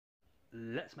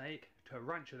let's make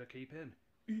tarantula keeping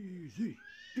easy,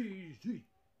 easy,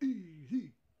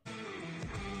 easy.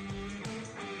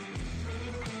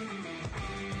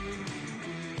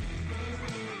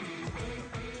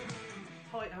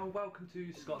 Hi and welcome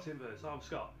to Scott's Inverts. I'm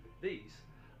Scott. These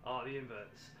are the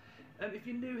inverts. If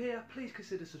you're new here, please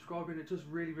consider subscribing. It does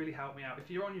really help me out.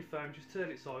 If you're on your phone, just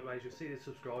turn it sideways. You'll see the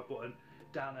subscribe button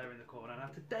down there in the corner. Now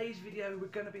today's video, we're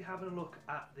going to be having a look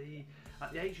at the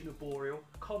Asian arboreal,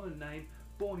 common name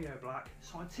Borneo Black,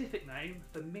 scientific name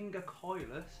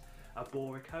phormingochilus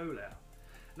arboricola.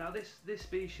 Now this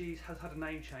species has had a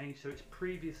name change, so it's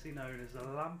previously known as the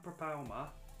lampropelma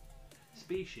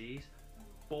species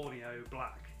Borneo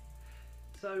Black.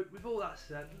 So with all that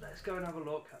said, let's go and have a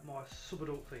look at my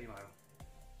subadult female.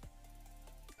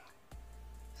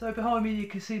 So behind me you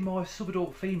can see my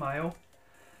subadult female,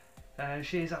 and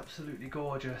she is absolutely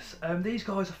gorgeous. These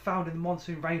guys are found in the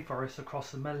monsoon rainforests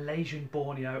across the Malaysian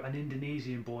Borneo and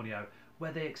Indonesian Borneo,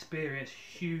 where they experience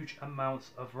huge amounts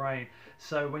of rain.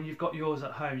 So when you've got yours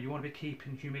at home, you want to be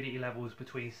keeping humidity levels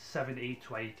between 70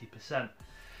 to 80%.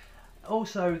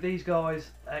 Also, these guys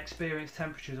experience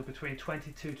temperatures of between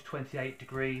 22 to 28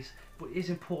 degrees, but it is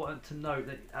important to note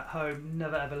that at home,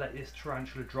 never ever let this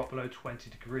tarantula drop below 20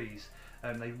 degrees.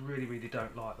 They really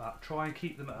don't like that. Try and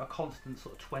keep them at a constant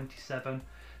sort of 27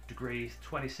 degrees,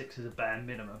 26 is a bare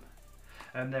minimum.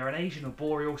 They're an Asian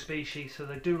arboreal species, so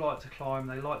they do like to climb.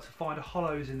 They like to find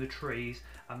hollows in the trees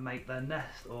and make their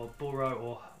nest or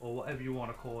burrow or whatever you want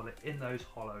to call it in those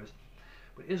hollows.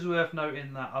 But it is worth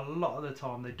noting that a lot of the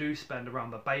time they do spend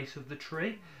around the base of the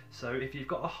tree. So if you've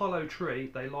got a hollow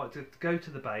tree, they like to go to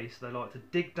the base, they like to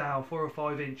dig down 4 or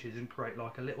 5 inches and create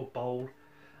like a little bowl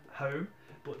home,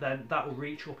 but then that will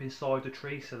reach up inside the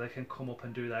tree so they can come up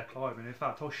and do their climbing. In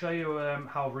fact, I'll show you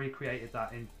how I've recreated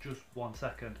that in just 1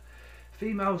 second.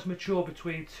 Females mature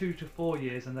between 2 to 4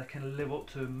 years and they can live up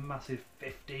to a massive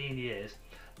 15 years.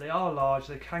 They are large,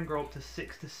 they can grow up to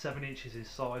 6 to 7 inches in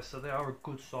size, so they are a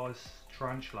good size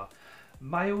tarantula.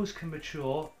 Males can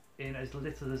mature in as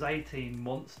little as 18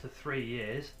 months to 3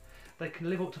 years. They can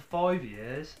live up to 5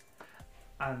 years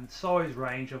and size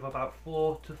range of about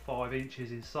 4 to 5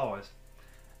 inches in size.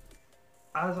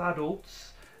 As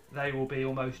adults, they will be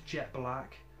almost jet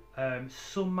black.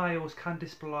 Some males can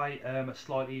display a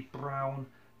slightly brown,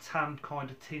 tan kind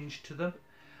of tinge to them,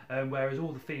 whereas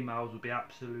all the females will be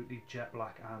absolutely jet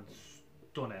black and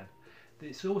stunning.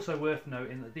 It's also worth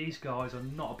noting that these guys are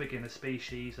not a beginner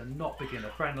species and not beginner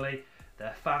friendly.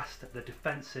 They're fast, they're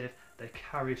defensive, they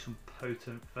carry some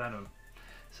potent venom.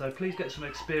 So please get some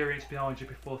experience behind you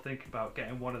before thinking about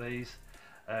getting one of these,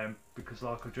 because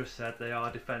like I just said, they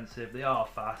are defensive, they are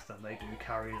fast, and they do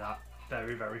carry that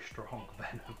very strong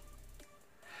venom.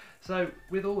 So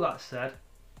with all that said,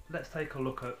 let's take a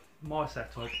look at my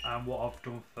setup and what I've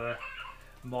done for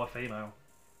my female.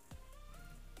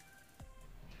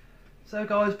 So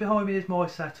guys, behind me is my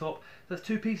setup. There's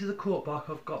 2 pieces of cork bark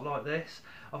I've got like this.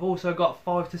 I've also got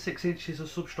 5 to 6 inches of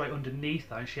substrate underneath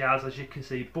her, and she has, as you can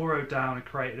see, burrowed down and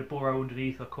created a burrow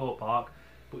underneath her cork bark.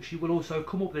 But she will also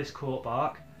come up this cork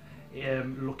bark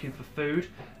looking for food.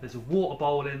 There's a water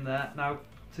bowl in there. Now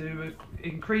to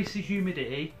increase the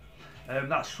humidity,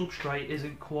 that substrate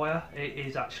isn't coir, it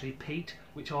is actually peat,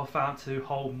 which I found to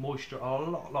hold moisture a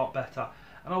lot better.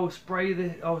 And I will spray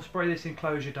this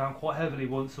enclosure down quite heavily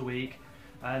once a week,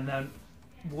 and then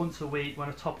once a week when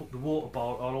I top up the water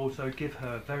bowl, I'll also give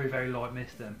her very light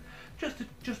misting,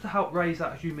 just to help raise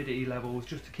that humidity levels,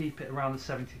 just to keep it around the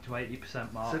 70 to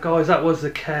 80% mark. So guys, that was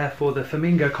the care for the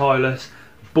phormingochilus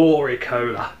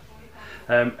arboricola.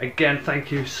 Again,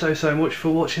 thank you so much for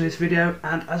watching this video,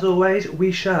 and as always,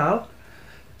 we shall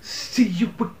see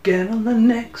you again on the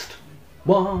next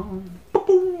one.